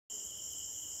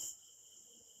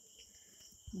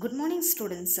Good morning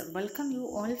students, welcome you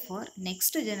all for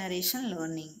next generation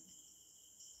learning.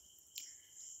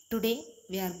 Today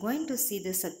we are going to see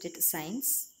the subject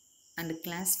science and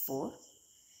class 4,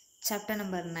 chapter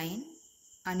number 9,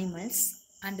 animals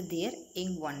and their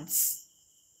young ones.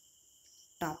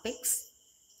 Topics,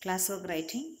 classwork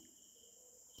writing.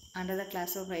 Under the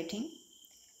classwork writing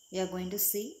we are going to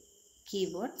see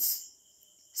keywords,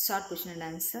 short question and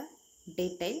answer,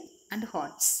 detail and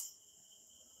hearts.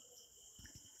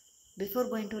 Before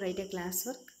going to write a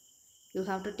classwork, you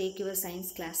have to take your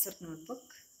science classwork notebook,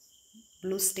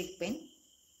 blue stick pen,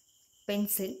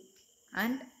 pencil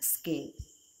and scale.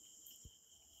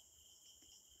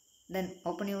 Then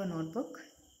open your notebook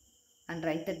and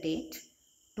write the date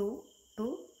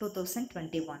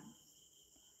 2/2/2021.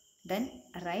 Then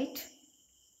write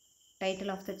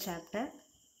title of the chapter,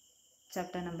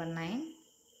 chapter number 9,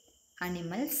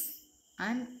 animals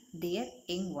and their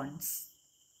young ones.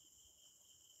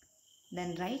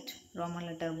 Then write Roman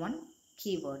letter 1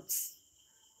 keywords.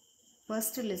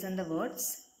 First listen the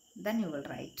words, then you will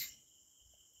write.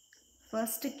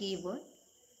 First keyword,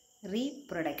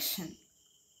 reproduction.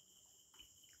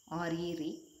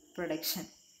 Reproduction.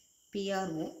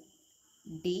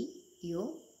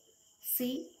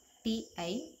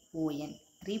 PRODUCTION.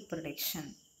 Reproduction.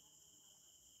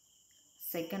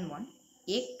 Second one,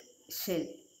 egg shell.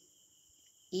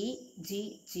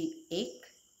 EGG. Egg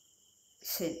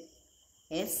shell.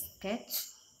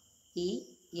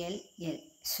 SHELL.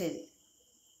 Shell.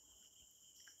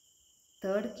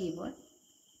 Third keyword,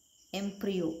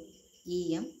 embryo.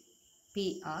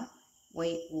 EMPRYO.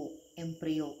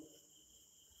 Embryo.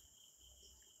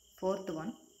 Fourth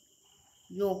one,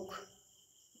 yolk.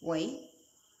 YOLK.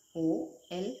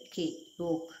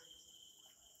 Yolk.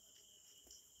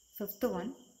 Fifth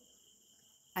one,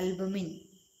 albumin.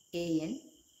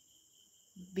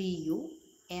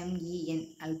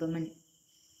 ALBUMEN. Albumin.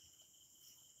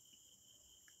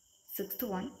 Sixth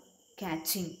one,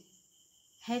 catching.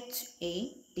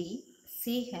 HATCHING.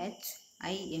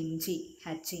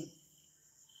 Hatching.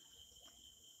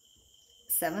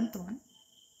 Seventh one,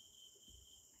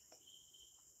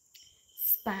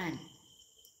 span.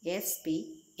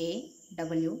 SPAWNS.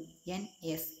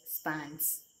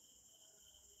 Spans.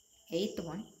 Eighth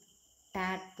one,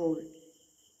 tadpole.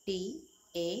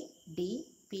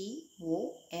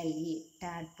 TADPOLE.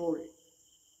 Tadpole.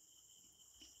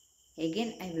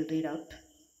 Again I will read out.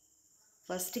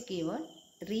 First keyword,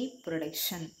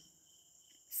 reproduction.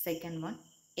 Second one,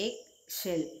 egg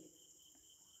shell.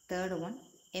 Third one,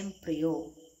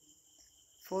 embryo.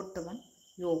 Fourth one,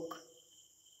 yolk.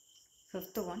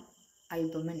 Fifth one,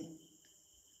 albumin.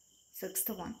 Sixth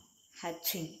one,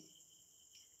 hatching.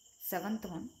 Seventh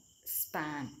one,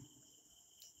 span.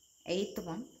 Eighth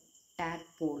one,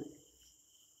 tadpole.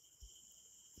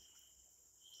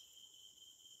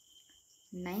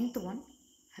 Ninth one,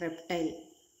 reptile.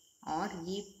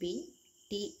 REPTILE.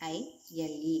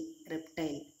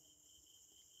 Reptile.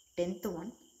 Tenth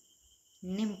one,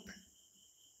 nymph.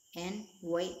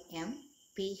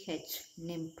 NYMPH.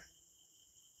 Nymph.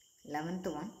 11th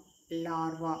one,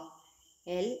 larva.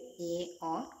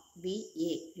 LARVA.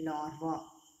 Larva.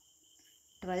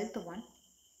 12th one,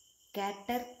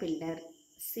 caterpillar.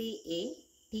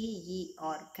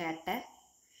 CATER.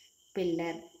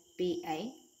 Caterpillar. PILLAR.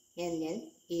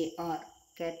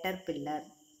 Caterpillar.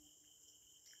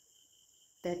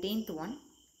 13th one,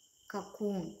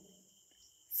 cocoon.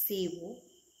 COON.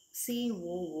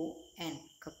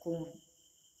 Cocoon.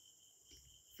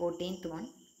 14th one,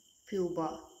 pupa.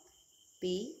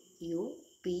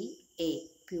 PUPA.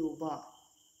 Pupa.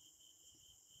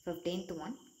 15th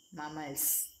one,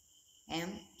 mammals.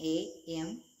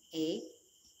 MAMALS.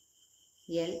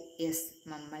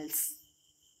 Mammals.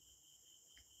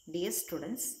 Dear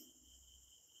students,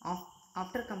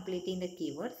 after completing the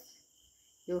keywords,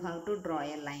 you have to draw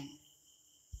a line.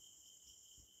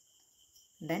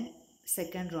 Then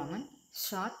second Roman,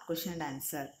 short question and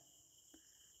answer.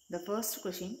 The first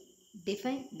question,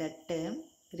 define the term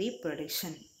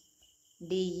reproduction.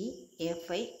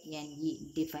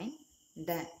 DEFINE. Define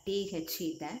the the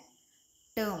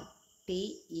term.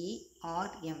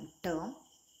 TERM. Term.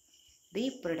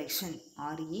 Reproduction.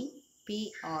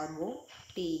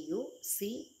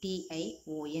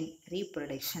 REPRODUCTION.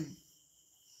 Reproduction.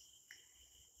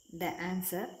 The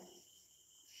answer,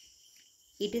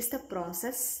 it is the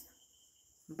process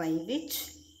by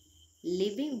which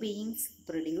living beings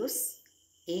produce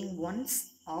young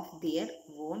ones of their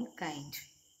own kind.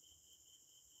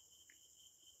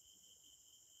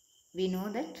 We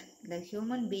know that the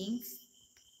human beings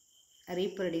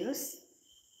reproduce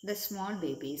the small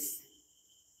babies.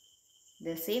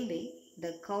 The same way,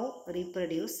 the cow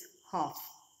reproduce half.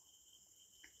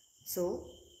 So,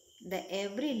 the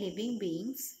every living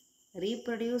beings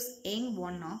reproduce young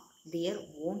one of their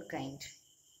own kind.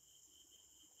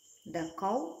 The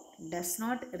cow does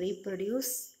not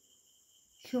reproduce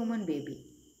human baby.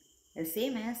 The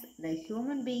same as the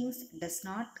human beings does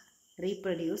not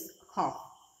reproduce half.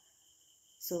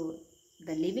 So,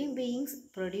 the living beings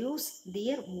produce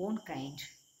their own kind.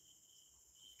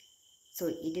 So,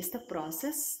 it is the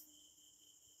process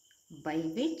by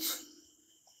which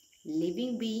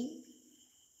living being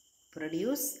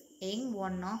produce young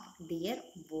one of their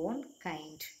own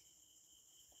kind.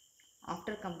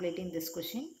 After completing this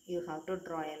question, you have to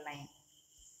draw a line.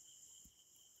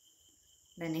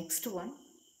 The next one,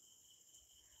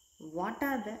 what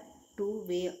are the two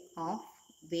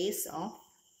ways of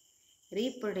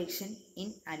reproduction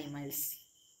in animals?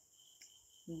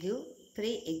 Give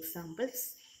 3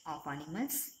 examples of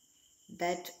animals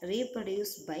that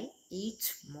reproduce by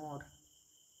each mode.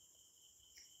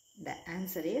 The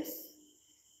answer is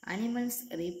animals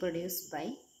reproduce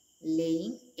by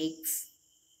laying eggs,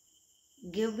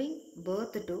 giving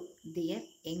birth to their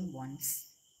young ones.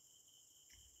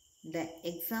 The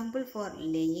example for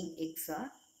laying eggs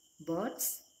are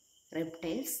birds,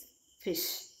 reptiles,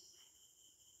 fish.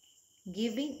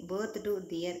 Giving birth to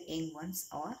their young ones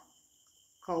are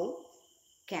cow,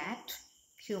 cat,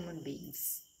 human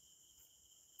beings.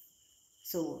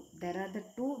 So, there are the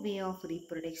two ways of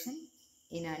reproduction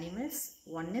in animals.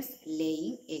 One is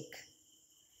laying egg.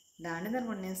 The another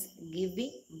one is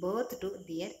giving birth to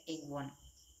their young one.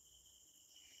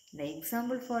 The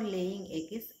example for laying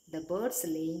egg is the birds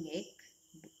laying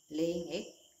egg,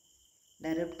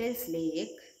 the reptiles lay egg,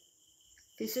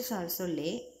 fishes also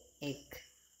lay egg.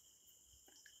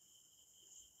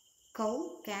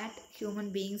 Cow, cat,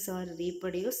 human beings are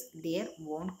reproduce their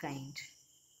own kind.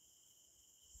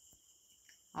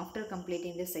 After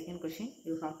completing the second question,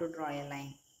 you have to draw a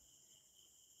line.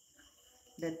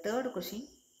 The third question,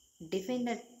 define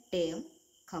the term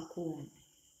cocoon.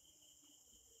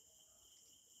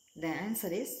 The answer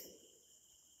is,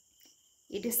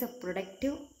 it is a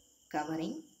protective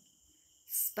covering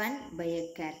spun by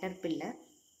a caterpillar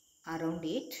around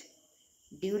it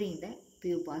during the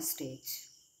pupa stage.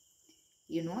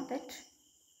 You know that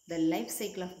the life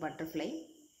cycle of butterfly,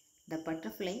 the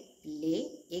butterfly lay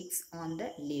eggs on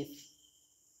the leaf.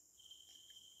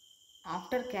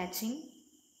 After catching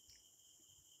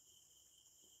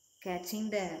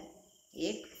the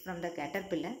egg from the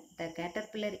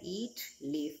caterpillar eat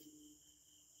leaf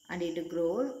and it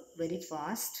grows very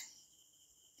fast.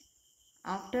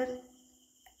 After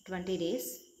 20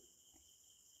 days,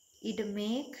 it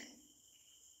make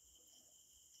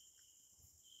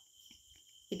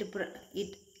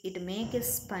a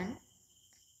spun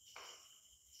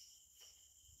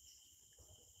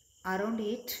around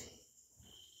it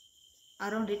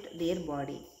their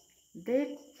body.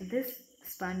 This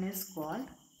spun is called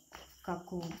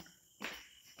cocoon.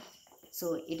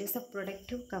 So it is a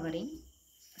protective covering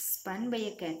spun by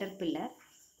a caterpillar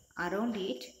around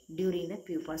it during the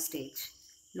pupa stage.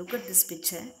 Look at this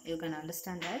picture, you can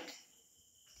understand that.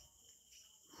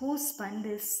 Who spun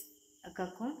this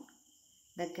cocoon?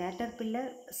 The caterpillar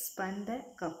spun the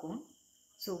cocoon.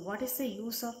 So what is the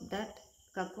use of that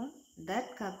cocoon?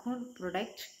 That cocoon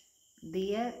protect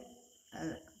the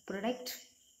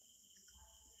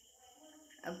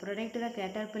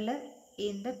caterpillar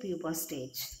in the pupa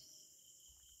stage.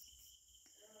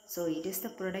 So it is the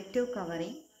protective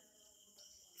covering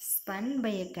spun by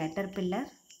a caterpillar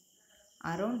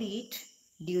around it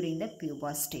during the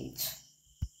pupa stage.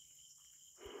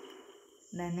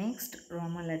 The next,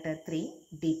 Roman letter 3,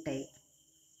 detail.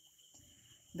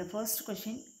 The first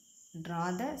question,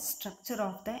 draw the structure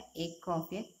of the egg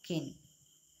of a hen.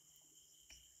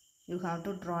 You have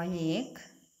to draw an egg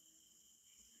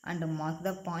and mark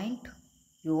the point: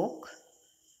 yolk,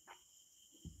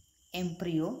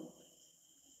 embryo,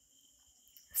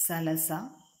 salasa,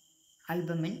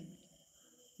 albumin,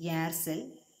 air cell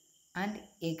and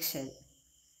eggshell.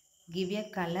 Give a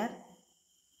color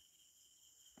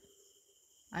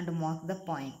and mark the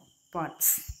parts.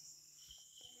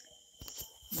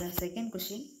 The second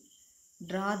question,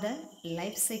 draw the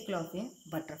life cycle of a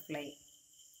butterfly.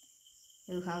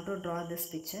 You have to draw this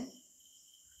picture.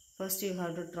 First you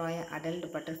have to draw an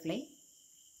adult butterfly,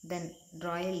 then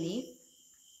draw a leaf.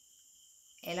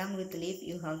 Along with leaf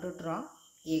you have to draw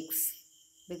eggs,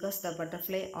 because the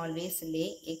butterfly always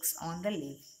lay eggs on the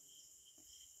leaf.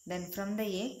 Then from the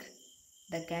egg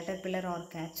the caterpillar or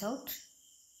catch out.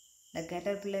 The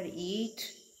caterpillar eat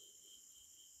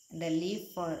the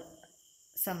leaf for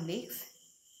some weeks.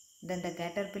 Then the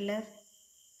caterpillar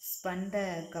spun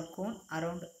the cocoon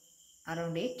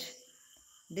around it.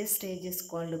 This stage is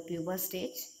called pupa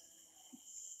stage.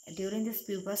 During this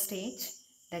pupa stage,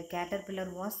 the caterpillar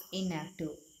was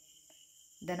inactive.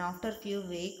 Then after few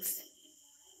weeks,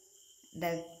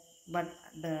 the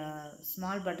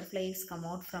small butterflies come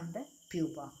out from the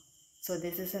pupa. So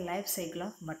this is a life cycle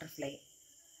of butterfly.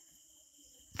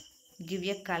 Give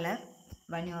a color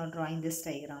when you are drawing this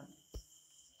diagram.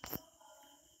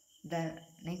 The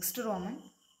next Roman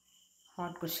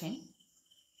hot question.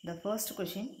 The first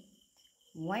question,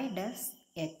 why does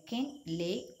a hen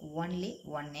lay only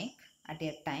one egg at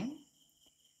a time,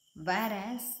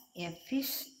 whereas a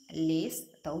fish lays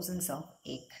thousands of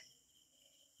eggs?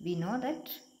 We know that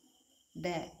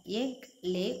the egg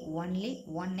lay only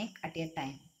one egg at a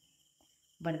time,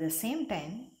 but at the same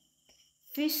time,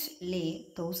 fish lay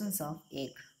thousands of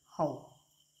eggs. How?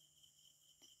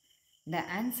 The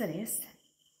answer is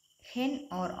hen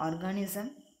or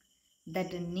organism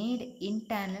that need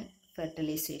internal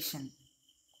fertilization.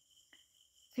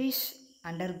 Fish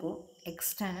undergo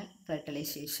external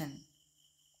fertilization.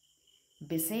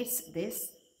 Besides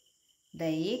this, the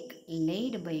egg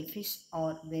laid by fish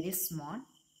are very small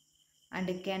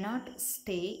and cannot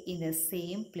stay in the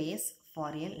same place for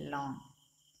a long.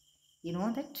 You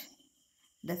know that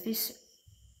the fish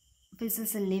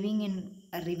is living in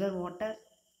a river water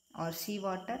or sea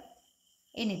water,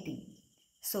 anything.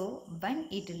 So when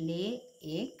it lay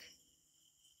egg,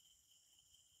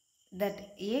 that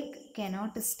egg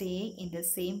cannot stay in the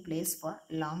same place for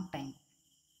long time.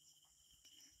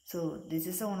 So this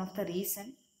is one of the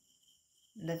reason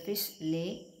the fish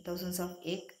lay thousands of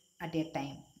eggs at a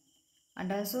time.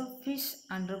 And also fish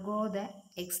undergo the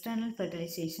external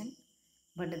fertilization,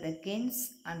 but the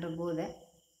hens undergo the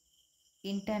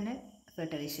internal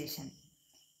fertilization.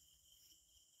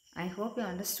 I hope you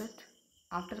understood.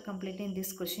 After completing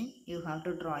this question, you have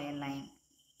to draw a line.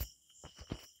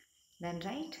 Then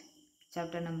write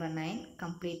chapter number 9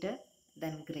 completed,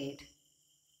 then grade.